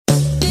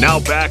Now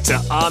back to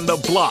On the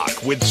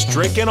Block with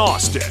Strick and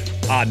Austin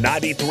on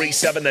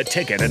 93.7 The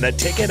Ticket and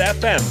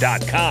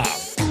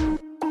theticketfm.com.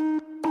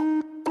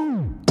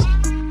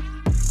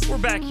 We're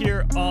back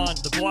here on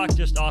the block,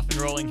 just off and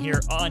rolling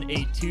here on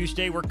a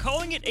Tuesday. We're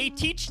calling it a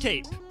Teach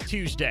Tape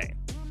Tuesday.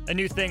 A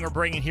new thing we're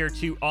bringing here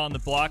to On the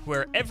Block,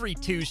 where every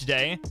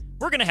Tuesday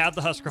we're going to have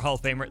the Husker Hall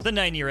of Famer, the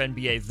 9-year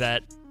NBA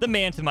vet, the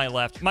man to my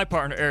left, my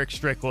partner Erick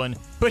Strickland,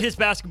 put his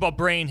basketball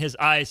brain, his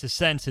eyes, his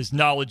sense, his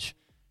knowledge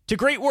to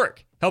great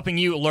work, helping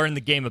you learn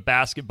the game of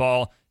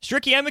basketball.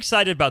 Stricky, I'm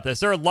excited about this.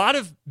 There are a lot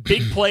of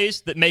big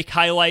plays that make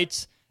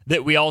highlights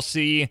that we all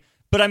see,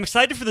 but I'm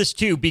excited for this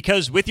too,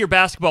 because with your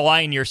basketball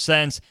eye and your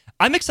sense,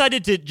 I'm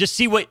excited to just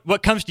see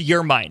what comes to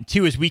your mind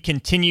too as we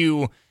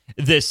continue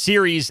this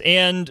series.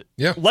 And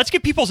let's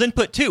get people's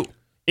input too.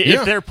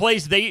 If there are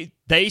plays they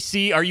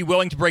see, are you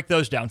willing to break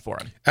those down for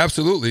them?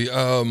 Absolutely.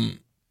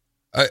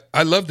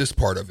 I love this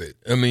part of it.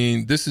 I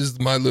mean, this is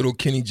my little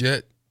Kenny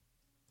the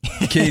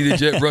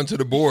Jet run to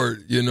the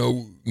board,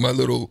 my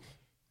little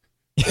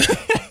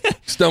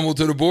stumble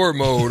to the board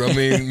mode. I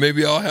mean,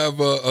 maybe I'll have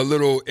a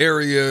little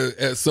area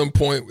at some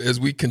point as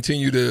we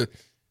continue to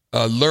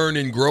learn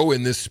and grow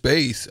in this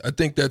space. I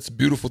think that's a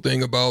beautiful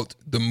thing about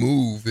the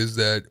move is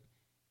that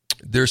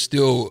there's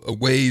still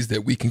ways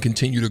that we can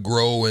continue to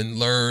grow and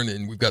learn,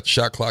 and we've got the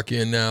shot clock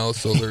in now,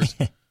 so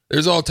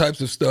there's all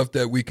types of stuff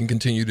that we can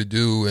continue to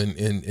do,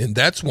 and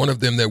that's one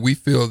of them that we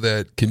feel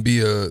that can be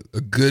a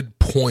good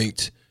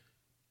point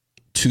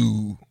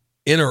to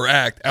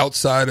interact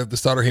outside of the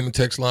Sauter Heyman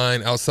text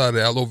line, outside of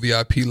the Allo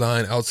VIP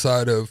line,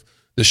 outside of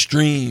the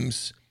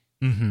streams.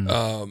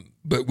 Mm-hmm.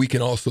 But we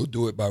can also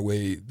do it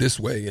this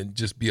way and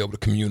just be able to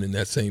commune in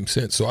that same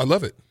sense. So I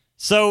love it.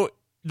 So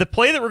the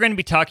play that we're going to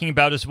be talking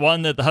about is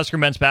one that the Husker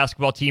men's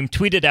basketball team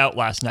tweeted out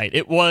last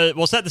night.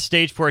 We'll set the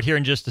stage for it here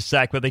in just a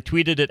sec, but they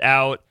tweeted it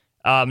out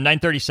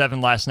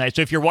 9:37 last night.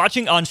 So if you're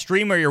watching on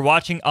stream or you're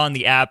watching on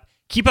the app,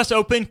 keep us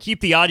open, keep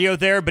the audio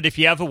there. But if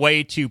you have a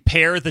way to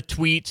pair the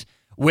tweet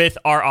with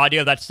our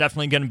audio, that's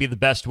definitely going to be the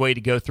best way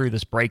to go through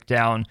this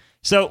breakdown.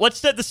 So let's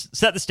set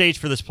the stage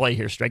for this play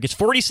here, Strike. It's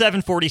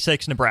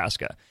 47-46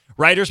 Nebraska.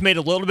 Riders made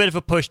a little bit of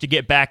a push to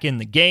get back in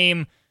the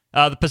game.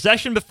 The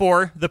possession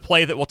before the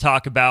play that we'll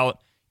talk about,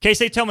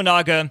 Keisei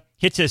Tominaga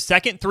hits his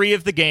second three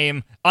of the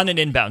game on an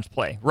inbounds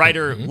play.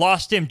 Ryder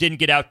lost him, didn't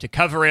get out to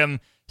cover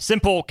him.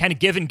 Simple kind of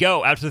give and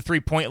go out to the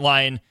three-point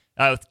line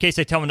with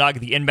Keisei Tominaga,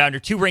 the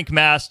inbounder, to Rink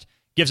Mast,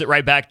 gives it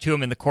right back to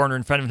him in the corner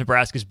in front of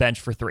Nebraska's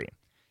bench for three.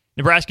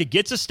 Nebraska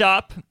gets a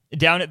stop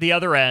down at the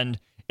other end,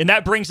 and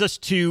that brings us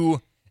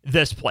to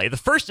this play. The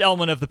first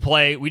element of the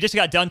play, we just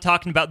got done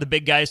talking about the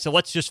big guys, so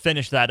let's just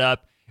finish that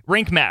up.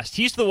 Rink Mast,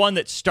 he's the one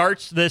that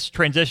starts this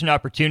transition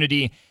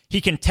opportunity.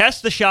 He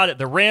contests the shot at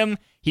the rim,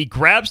 he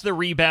grabs the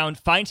rebound,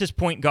 finds his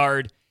point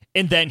guard,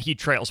 and then he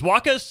trails.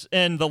 Walk us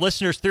and the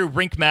listeners through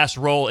Rink Mast's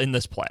role in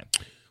this play.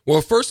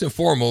 Well, first and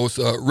foremost,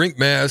 Rink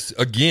Mast,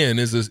 again,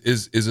 is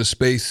a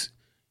space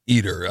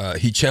eater.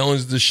 He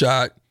challenges the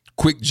shot,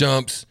 quick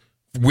jumps,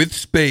 with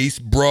space,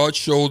 broad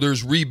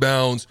shoulders,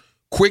 rebounds,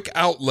 quick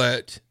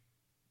outlet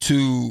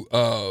to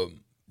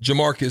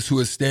Jamarcus, who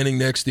is standing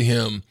next to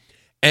him.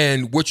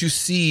 And what you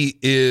see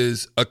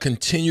is a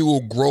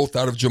continual growth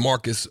out of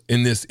Jamarcus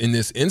in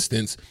this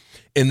instance,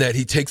 in that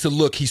he takes a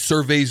look, he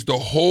surveys the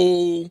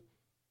whole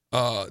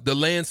the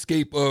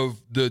landscape of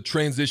the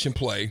transition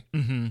play,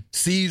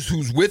 sees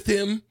who's with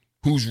him,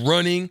 who's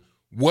running,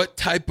 where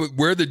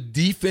the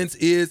defense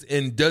is,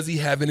 and does he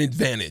have an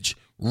advantage?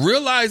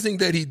 Realizing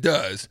that he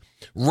does,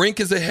 Rink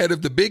is ahead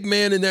of the big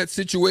man in that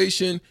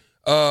situation.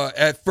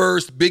 At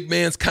first, big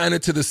man's kind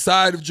of to the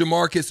side of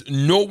Jamarcus.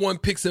 No one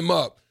picks him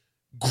up.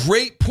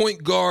 Great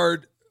point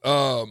guard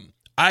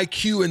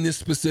IQ in this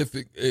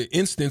specific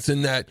instance,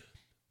 in that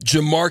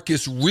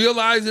Jamarcus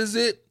realizes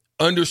it,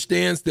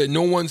 understands that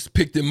no one's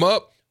picked him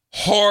up,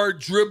 hard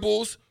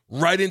dribbles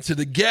right into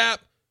the gap,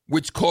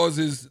 which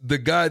causes the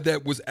guy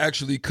that was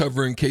actually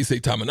covering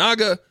Keisei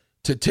Tominaga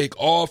to take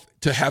off,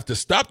 to have to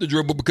stop the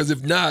dribble, because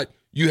if not,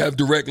 you have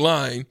direct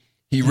line.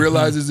 He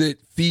realizes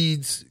it,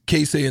 feeds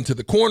Keisei into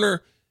the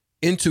corner,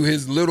 into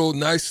his little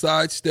nice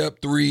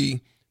sidestep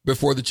three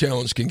before the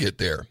challenge can get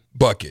there.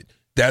 Bucket.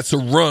 That's a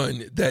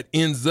run that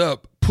ends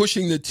up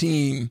pushing the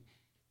team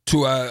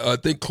to, I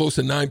think, close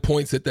to 9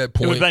 points at that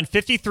point. It would have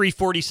been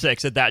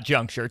 53-46 at that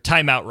juncture.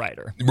 Timeout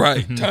Ryder.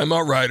 Right,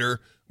 timeout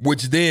Ryder,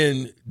 which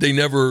then they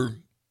never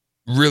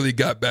really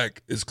got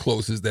back as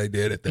close as they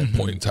did at that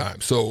point in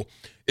time. So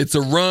it's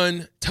a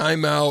run,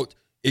 timeout.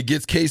 It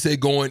gets Keisei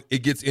going.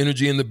 It gets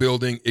energy in the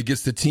building. It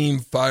gets the team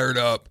fired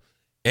up,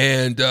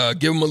 and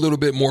give them a little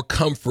bit more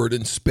comfort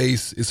and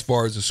space as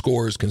far as the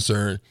score is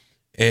concerned.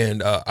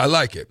 And I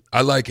like it.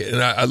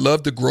 And I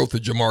love the growth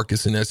of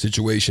Jamarcus in that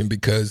situation,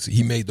 because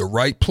he made the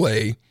right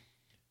play.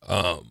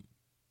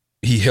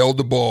 He held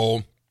the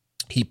ball.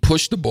 He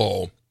pushed the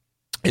ball.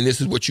 And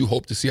this is what you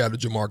hope to see out of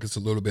Jamarcus a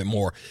little bit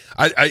more.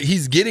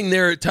 He's getting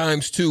there at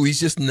times, too. He's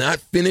just not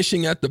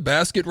finishing at the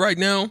basket right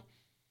now.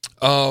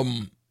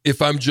 If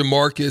I'm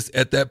Jamarcus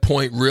at that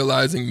point,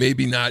 realizing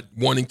maybe not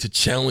wanting to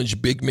challenge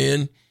big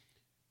men,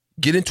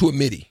 get into a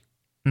midi.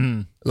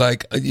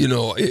 Like,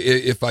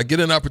 if I get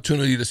an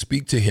opportunity to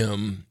speak to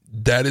him,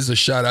 that is a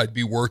shot I'd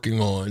be working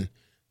on,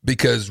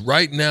 because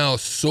right now,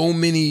 so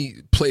many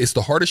it's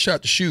the hardest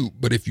shot to shoot,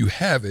 but if you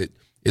have it,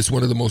 it's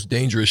one of the most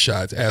dangerous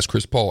shots. Ask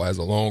Chris Paul, has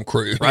a long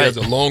career. Right. He has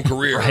a long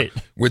career right.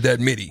 with that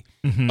midi.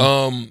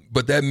 Mm-hmm.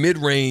 But that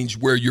mid-range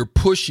where you're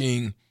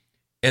pushing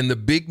and the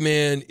big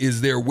man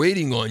is there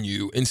waiting on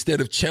you,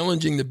 instead of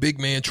challenging the big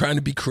man, trying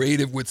to be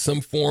creative with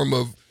some form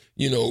of,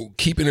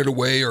 keeping it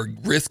away or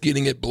risk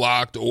getting it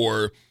blocked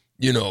or,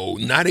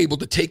 not able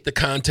to take the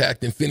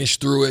contact and finish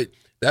through it.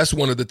 That's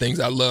one of the things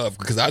I love,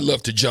 because I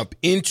love to jump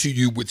into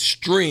you with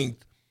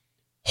strength,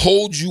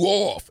 hold you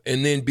off,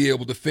 and then be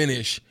able to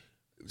finish.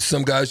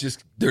 Some guys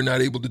they're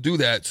not able to do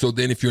that. So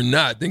then if you're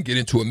not, then get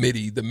into a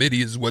midi. The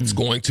midi is what's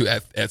going to,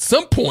 at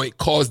some point,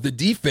 cause the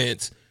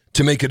defense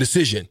to make a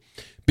decision,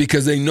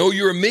 because they know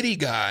you're a midi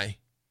guy.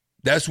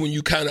 That's when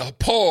you kind of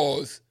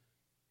pause,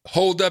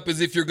 hold up as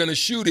if you're going to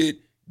shoot it.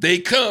 They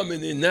come,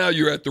 and then now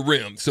you're at the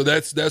rim. So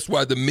that's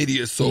why the midi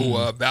is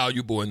so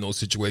valuable in those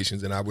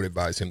situations, and I would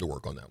advise him to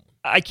work on that one.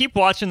 I keep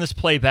watching this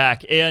play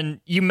back,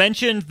 and you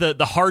mentioned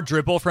the hard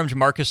dribble from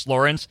Jamarcus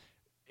Lawrence.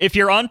 If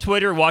you're on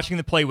Twitter watching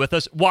the play with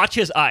us, watch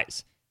his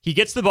eyes. He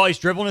gets the ball, he's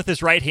dribbling with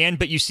his right hand,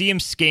 but you see him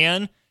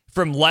scan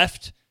from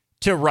left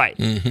to right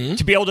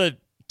to be able to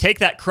take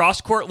that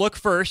cross-court look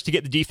first to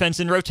get the defense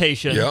in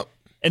rotation,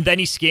 and then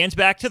he scans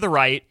back to the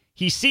right.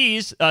 He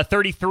sees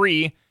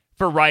 33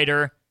 for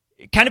Ryder,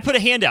 kind of put a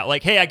hand out,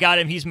 like, hey, I got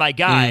him, he's my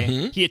guy.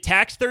 He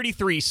attacks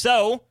 33,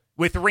 so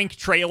with Rink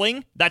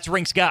trailing, that's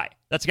Rink's guy.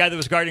 That's the guy that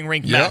was guarding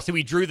Rink Max. So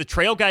he drew the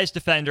trail guy's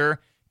defender,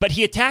 but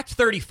he attacked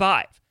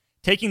 35,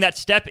 taking that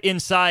step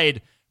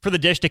inside for the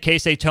dish to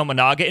Keisei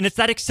Tominaga, and it's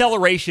that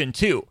acceleration,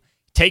 too.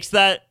 Takes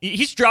that,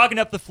 he's jogging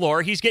up the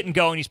floor, he's getting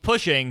going, he's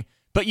pushing,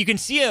 but you can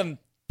see him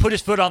put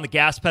his foot on the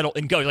gas pedal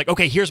and go. He's like,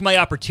 okay, here's my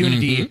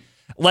opportunity.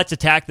 Let's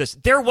attack this.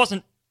 There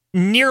wasn't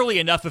nearly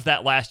enough of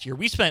that last year.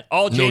 We spent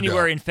all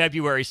January and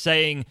February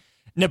saying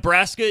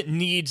Nebraska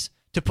needs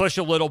to push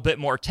a little bit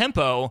more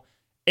tempo.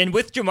 And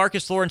with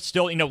Jamarcus Lawrence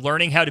still,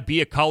 learning how to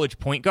be a college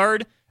point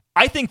guard,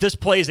 I think this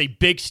play is a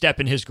big step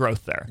in his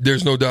growth there.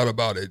 There's no doubt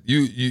about it.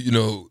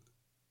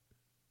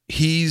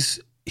 He's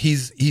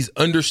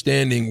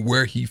understanding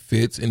where he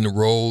fits in the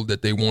role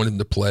that they want him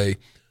to play.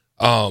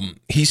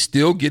 He's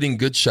still getting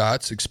good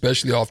shots,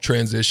 especially off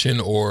transition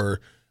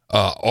or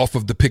off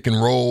of the pick and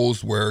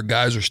rolls where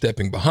guys are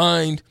stepping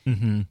behind.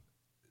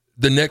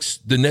 The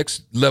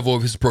next level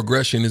of his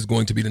progression is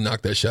going to be to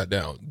knock that shot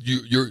down.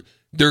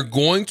 They're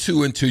going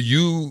to, until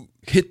you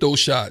hit those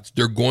shots,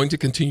 they're going to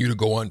continue to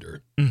go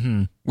under,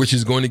 which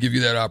is going to give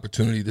you that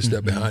opportunity to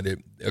step behind it.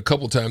 A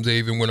couple times they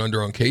even went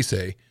under on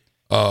Keisei.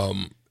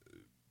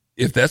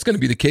 If that's going to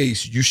be the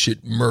case, you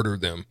should murder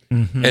them.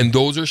 And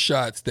those are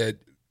shots that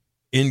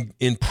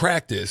in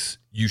practice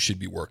you should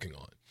be working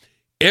on.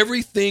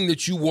 Everything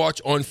that you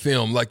watch on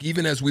film, like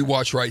even as we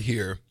watch right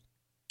here,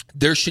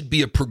 there should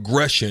be a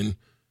progression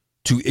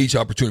to each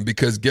opportunity,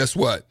 because guess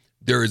what?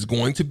 There is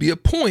going to be a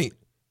point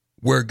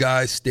where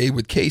guys stay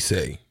with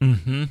Keisei.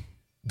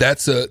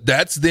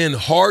 That's then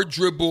hard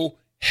dribble,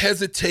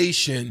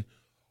 hesitation,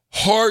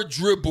 hard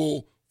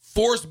dribble,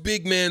 force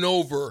big man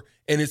over,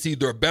 and it's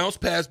either a bounce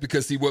pass,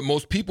 because see, what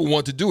most people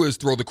want to do is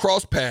throw the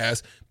cross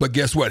pass, but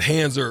guess what?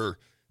 Hands are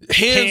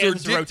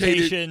dictated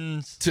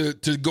rotations to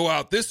go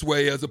out this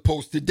way as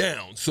opposed to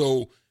down.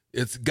 So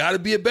it's got to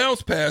be a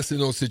bounce pass in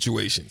those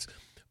situations.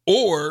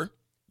 Or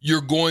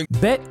you're going...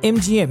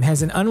 BetMGM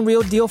has an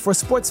unreal deal for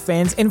sports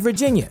fans in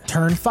Virginia.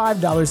 Turn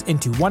 $5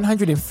 into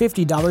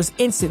 $150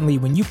 instantly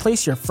when you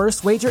place your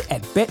first wager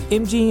at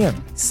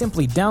BetMGM.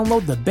 Simply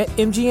download the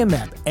BetMGM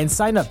app and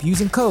sign up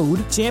using code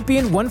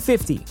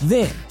Champion150.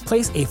 Then,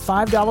 place a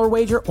 $5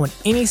 wager on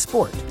any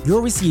sport.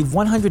 You'll receive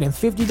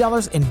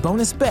 $150 in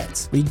bonus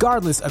bets,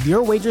 regardless of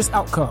your wager's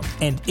outcome.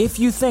 And if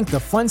you think the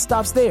fun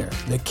stops there,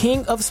 the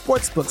king of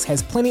sportsbooks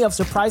has plenty of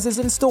surprises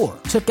in store.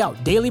 Check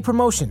out daily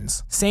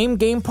promotions,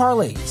 same-game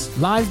parlays,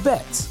 live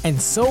bets, and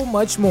so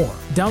much more.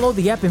 Download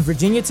the app in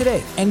Virginia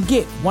today and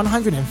get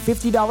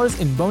 $150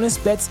 in bonus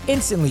bets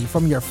instantly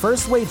from your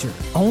first wager.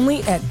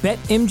 Only at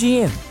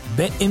BetMGM.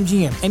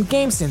 BetMGM and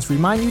GameSense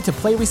remind you to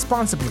play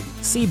responsibly.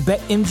 See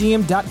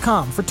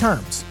BetMGM.com for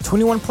terms.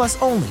 21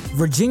 plus only.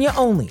 Virginia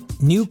only.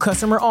 New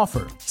customer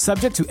offer.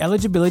 Subject to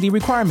eligibility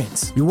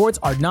requirements. Rewards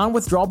are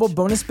non-withdrawable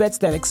bonus bets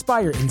that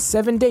expire in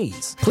 7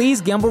 days. Please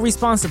gamble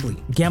responsibly.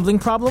 Gambling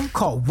problem?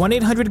 Call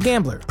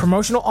 1-800-GAMBLER.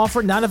 Promotional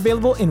offer not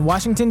available in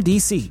Washington,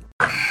 D.C.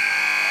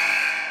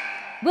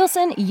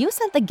 Wilson, you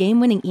sent the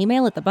game-winning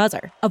email at the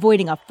buzzer,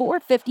 avoiding a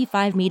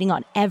 4:55 meeting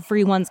on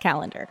everyone's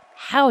calendar.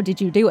 How did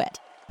you do it?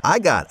 I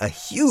got a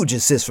huge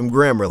assist from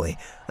Grammarly,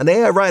 an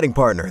AI writing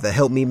partner that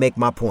helped me make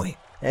my point.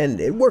 And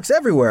it works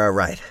everywhere I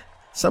write.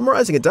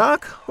 Summarizing a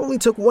doc only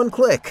took one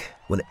click.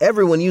 When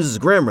everyone uses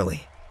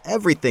Grammarly,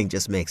 everything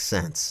just makes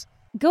sense.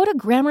 Go to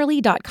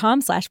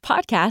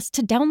Grammarly.com/podcast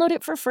to download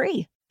it for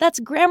free.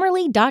 That's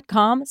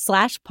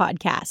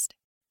Grammarly.com/podcast.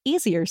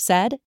 Easier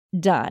said,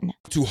 done.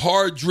 To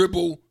hard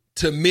dribble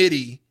to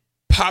midi,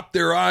 pop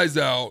their eyes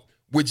out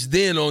which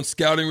then on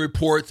scouting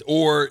reports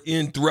or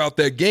throughout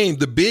that game,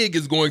 the big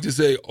is going to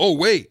say, oh,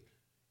 wait,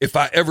 if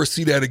I ever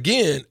see that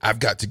again, I've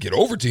got to get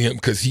over to him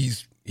because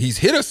he's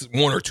hit us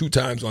one or two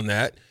times on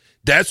that.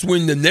 That's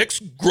when the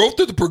next growth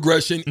of the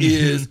progression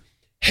is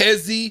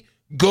hezzy,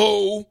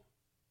 go,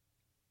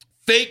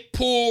 fake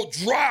pull,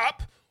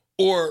 drop,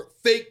 or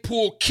fake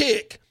pull,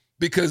 kick,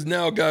 because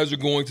now guys are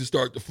going to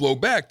start to flow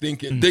back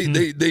thinking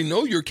they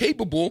know you're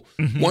capable.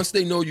 Once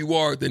they know you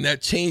are, then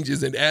that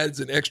changes and adds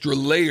an extra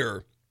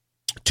layer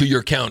to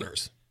your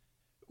counters.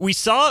 We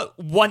saw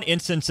one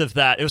instance of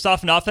that. It was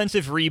off an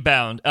offensive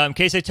rebound.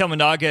 Keisei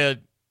Tominaga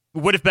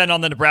would have been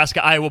on the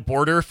Nebraska-Iowa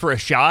border for a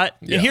shot.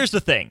 Yeah. And here's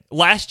the thing.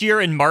 Last year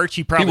in March,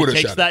 he probably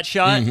takes that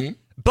shot,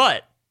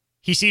 but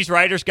he sees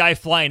Ryder's guy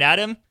flying at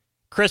him.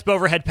 Crisp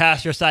overhead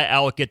pass, Josiah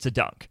Alec gets a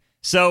dunk.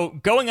 So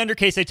going under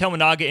Keisei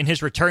Tominaga in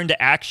his return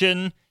to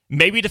action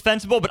may be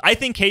defensible, but I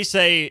think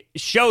Keisei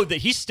showed that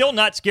he's still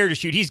not scared to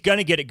shoot. He's going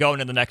to get it going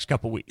in the next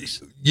couple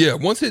weeks. Yeah,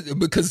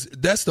 because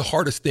that's the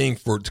hardest thing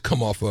to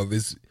come off of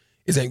is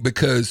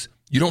because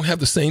you don't have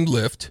the same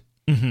lift.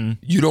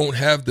 You don't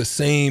have the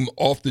same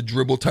off the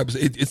dribble type of.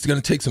 It's going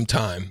to take some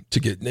time to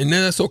get, and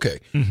that's okay.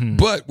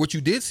 But what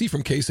you did see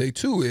from Keisei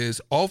too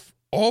is off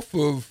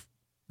of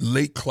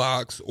late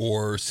clocks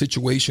or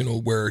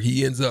situational where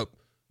he ends up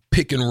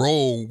pick and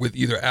roll with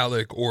either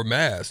Alec or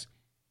Mass,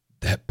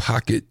 that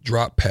pocket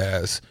drop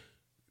pass,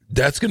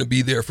 that's going to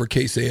be there for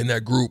Keisei in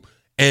that group.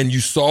 And you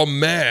saw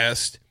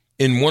Mass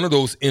in one of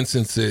those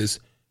instances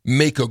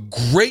make a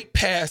great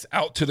pass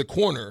out to the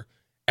corner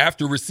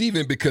after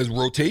receiving, because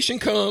rotation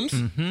comes.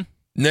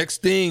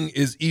 Next thing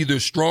is either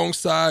strong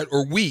side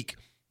or weak,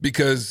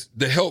 because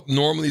the help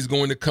normally is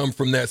going to come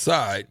from that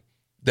side,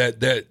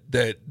 that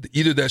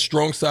either that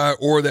strong side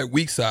or that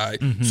weak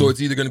side. So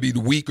it's either going to be the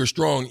weak or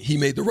strong. He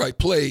made the right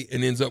play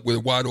and ends up with a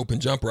wide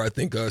open jumper. I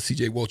think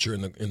CJ Wilcher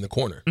in the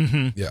corner.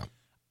 Yeah,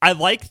 I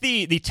like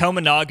the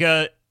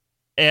Tominaga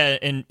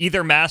and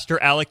either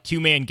Master Alec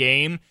 2-man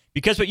game,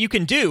 because what you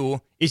can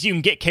do is you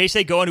can get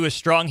Keisei going to his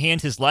strong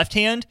hand, his left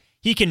hand.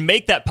 He can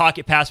make that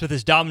pocket pass with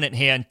his dominant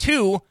hand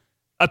to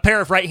a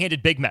pair of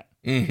right-handed big men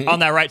on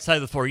that right side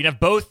of the floor. You can have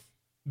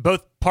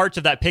both parts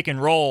of that pick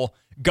and roll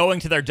going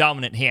to their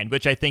dominant hand,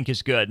 which I think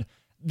is good.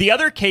 The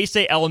other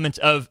Keisei element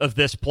of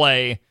this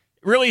play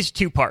really is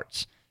two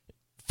parts.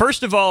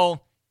 First of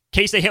all,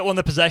 Keisei hit one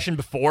the possession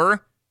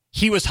before.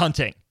 He was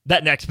hunting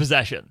that next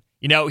possession.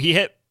 You know, he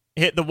hit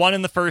the one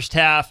in the first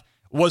half,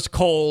 was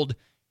cold.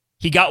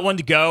 He got one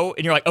to go,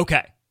 and you're like,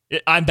 okay,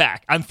 I'm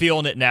back. I'm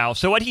feeling it now.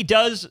 So what he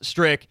does,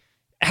 Strick,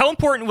 how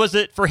important was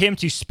it for him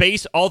to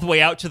space all the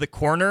way out to the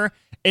corner?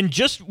 And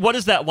just what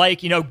is that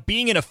like, you know,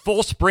 being in a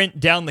full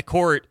sprint down the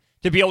court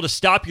to be able to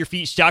stop your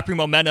feet, stop your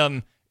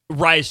momentum,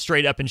 rise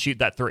straight up and shoot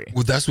that three?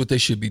 Well, that's what they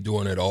should be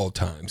doing at all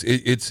times.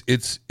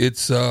 Those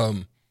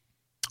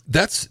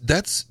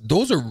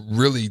are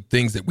really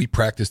things that we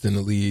practiced in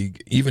the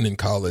league, even in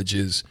college,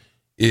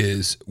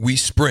 is we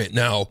sprint.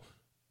 Now,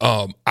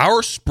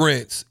 our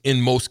sprints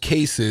in most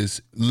cases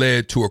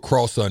led to a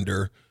cross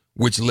under,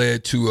 which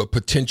led to a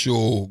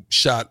potential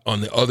shot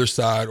on the other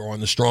side or on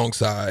the strong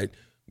side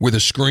with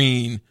a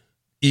screen,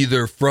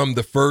 either from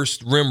the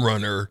first rim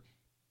runner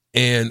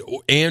and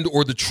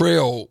or the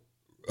trail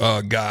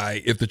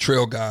guy, if the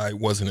trail guy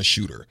wasn't a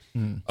shooter.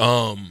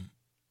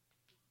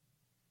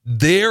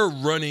 They're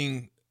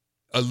running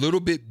a little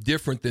bit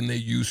different than they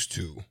used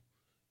to,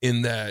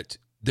 in that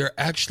they're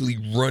actually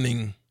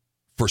running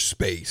for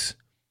space.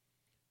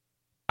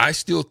 I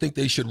still think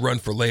they should run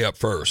for layup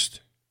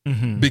first,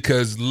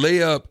 because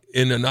layup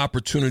in an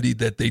opportunity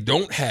that they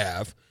don't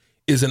have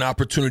is an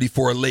opportunity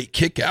for a late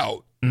kick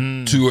out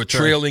to a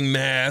trailing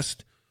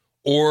mast,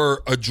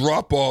 or a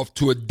drop off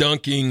to a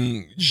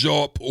dunking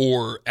Jop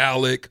or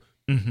Alec,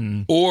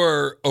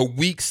 or a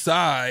weak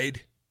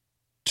side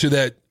to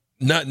that,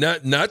 not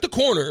the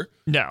corner,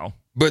 no,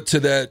 but to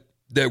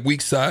that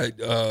weak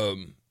side,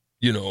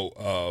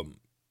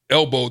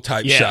 elbow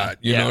type shot.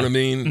 You know what I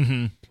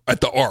mean?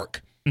 At the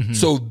arc.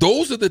 So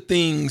those are the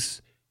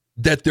things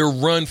that their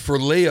run for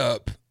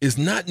layup is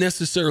not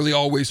necessarily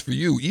always for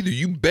you. Either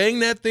you bang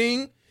that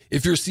thing,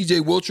 if you're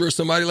CJ Wilcher or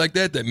somebody like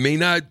that may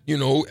not,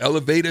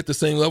 elevate at the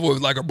same level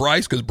as like a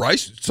Bryce, because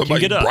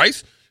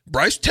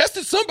Bryce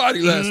tested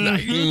somebody last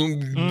night. You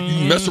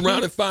mess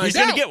around and find out. He's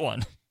going to get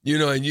one.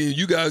 And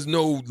you guys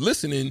know,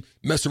 listening,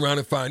 mess around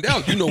and find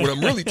out. You know what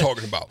I'm really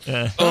talking about.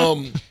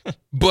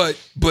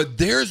 But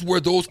there's where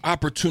those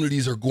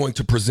opportunities are going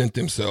to present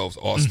themselves,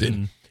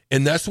 Austin.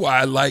 And that's why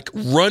I like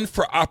run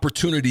for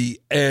opportunity.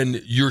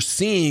 And you're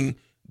seeing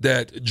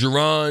that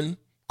Jerron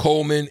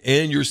Coleman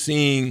and you're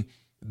seeing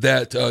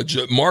that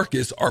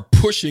Marcus are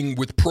pushing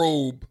with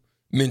probe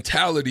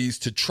mentalities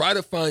to try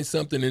to find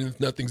something. And if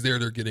nothing's there,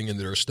 they're getting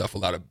into their stuff a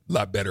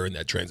lot better in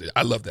that transit.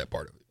 I love that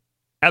part of it.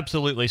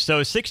 Absolutely.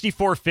 So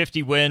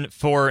 64-50 win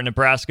for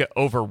Nebraska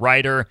over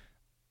Rider.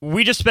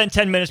 We just spent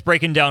 10 minutes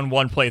breaking down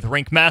one play, the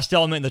Rink Mast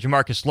element, the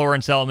Jamarcus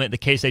Lawrence element, the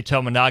Keisei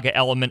Tominaga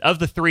element of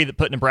the three that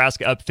put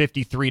Nebraska up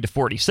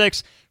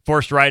 53-46,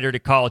 forced Rider to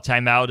call a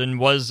timeout, and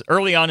was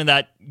early on in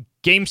that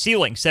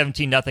game-sealing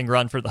 17-0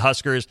 run for the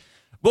Huskers.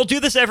 We'll do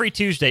this every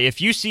Tuesday.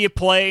 If you see a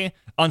play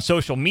on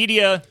social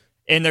media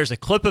and there's a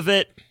clip of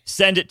it,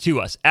 send it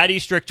to us. At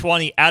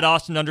estrick20, at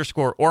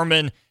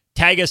Austin_Orman.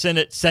 Tag us in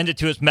it, send it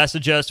to us,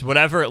 message us,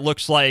 whatever it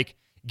looks like.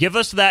 Give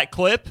us that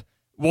clip.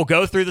 We'll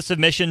go through the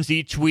submissions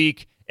each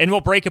week, and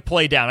we'll break a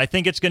play down. I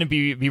think it's going to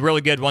be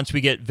really good once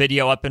we get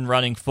video up and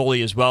running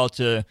fully as well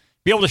to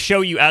be able to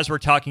show you as we're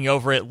talking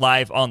over it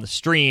live on the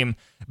stream.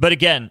 But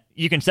again,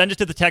 you can send it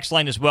to the text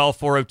line as well,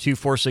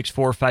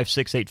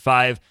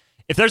 402-464-5685.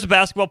 If there's a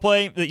basketball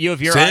play that you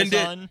have your eyes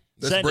on,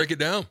 let's break it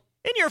down.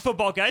 And you're a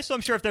football guy, so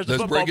I'm sure if there's a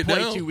football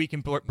play too, we can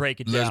break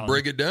it down. Let's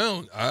break it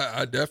down.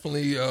 I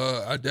definitely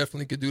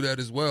could do that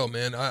as well,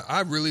 man.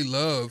 I really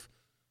love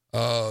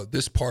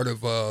this part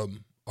of our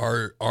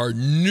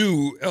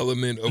new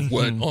element of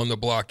what On the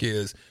Block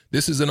is.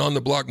 This is an On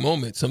the Block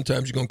moment.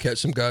 Sometimes you're gonna catch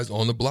some guys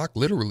on the block,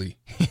 literally.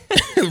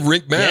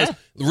 Rink Mass,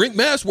 yeah. Rink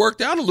Mass worked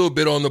out a little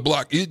bit on the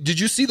block. Did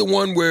you see the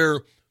one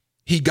where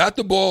he got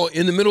the ball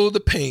in the middle of the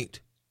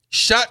paint,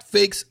 shot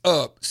fakes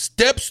up,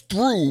 steps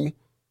through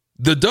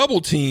the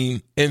double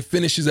team, and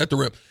finishes at the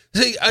rim?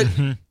 See,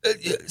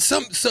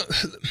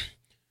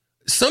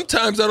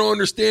 sometimes I don't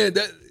understand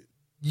that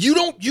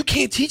you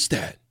can't teach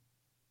that.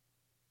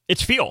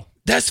 It's feel.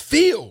 That's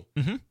feel.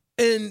 Mm-hmm.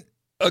 And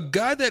a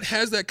guy that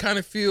has that kind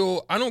of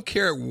feel, I don't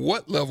care at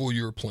what level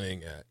you're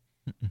playing at.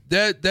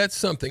 That's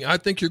something. I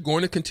think you're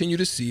going to continue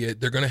to see it.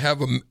 They're going to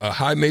have a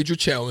high major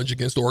challenge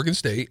against Oregon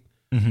State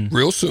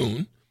real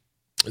soon.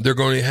 They're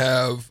going to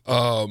have,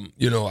 I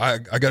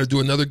got to do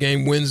another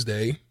game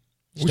Wednesday,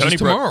 which is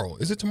tomorrow.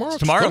 Is it tomorrow?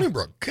 It's tomorrow. Stony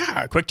Brook.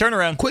 God. Quick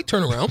turnaround.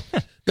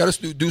 Got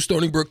to do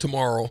Stony Brook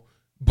tomorrow.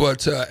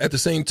 But at the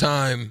same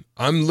time,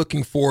 I'm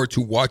looking forward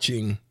to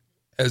watching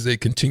as they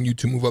continue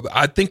to move up.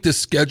 I think the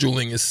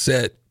scheduling is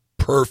set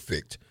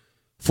perfect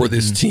for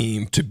this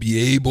team to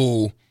be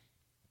able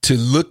to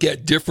look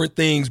at different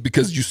things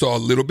because you saw a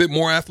little bit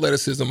more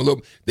athleticism.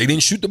 They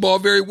didn't shoot the ball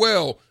very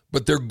well,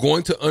 but they're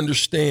going to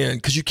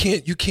understand because you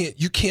can't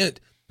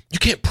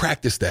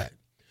practice that.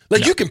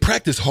 Like you can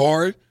practice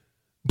hard,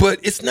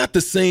 but it's not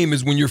the same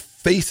as when you're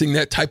facing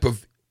that type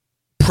of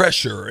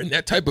pressure and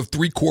that type of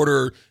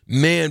three-quarter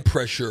man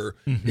pressure.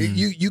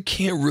 You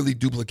can't really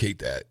duplicate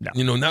that,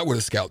 not with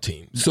a scout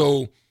team. No.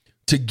 So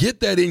to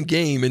get that in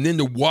game and then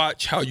to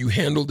watch how you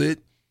handled it,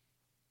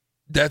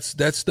 that's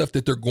stuff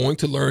that they're going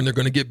to learn, they're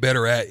going to get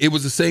better at. It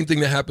was the same thing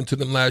that happened to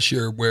them last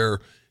year where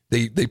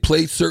they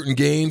played certain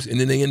games and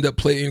then they end up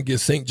playing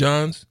against St.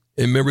 John's.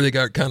 And remember, they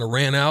got kind of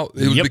ran out.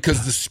 It was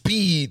because the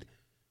speed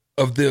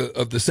of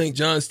the St.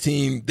 John's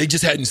team, they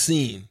just hadn't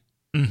seen.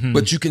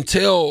 But you can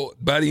tell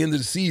by the end of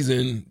the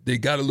season, they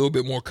got a little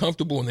bit more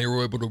comfortable and they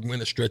were able to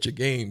win a stretch of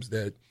games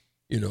that,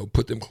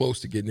 put them close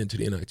to getting into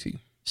the NIT.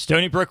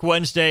 Stony Brook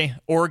Wednesday,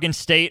 Oregon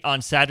State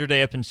on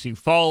Saturday up in Sioux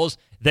Falls,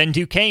 then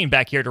Duquesne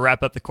back here to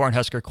wrap up the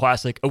Cornhusker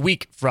Classic a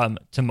week from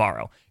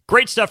tomorrow.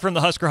 Great stuff from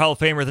the Husker Hall of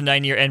Famer, the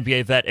 9-year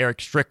NBA vet,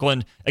 Erick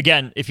Strickland.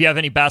 Again, if you have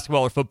any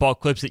basketball or football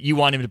clips that you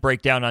want him to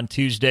break down on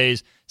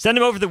Tuesdays, send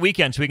them over the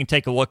weekend so we can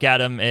take a look at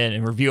them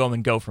and review them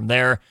and go from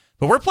there.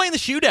 But we're playing the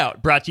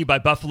shootout, brought to you by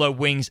Buffalo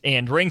Wings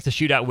and Rings, the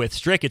shootout with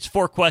Strick. It's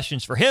 4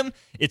 questions for him.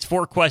 It's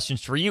 4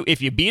 questions for you. If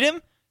you beat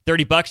him,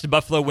 $30 to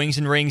Buffalo Wings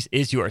and Rings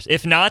is yours.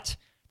 If not,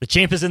 the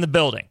champ is in the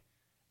building.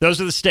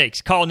 Those are the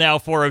stakes. Call now,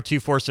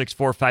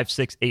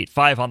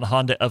 402-464-5685 on the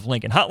Honda of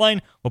Lincoln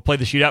hotline. We'll play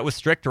the shootout with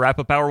Strick to wrap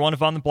up hour 1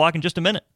 of On the Block in just a minute.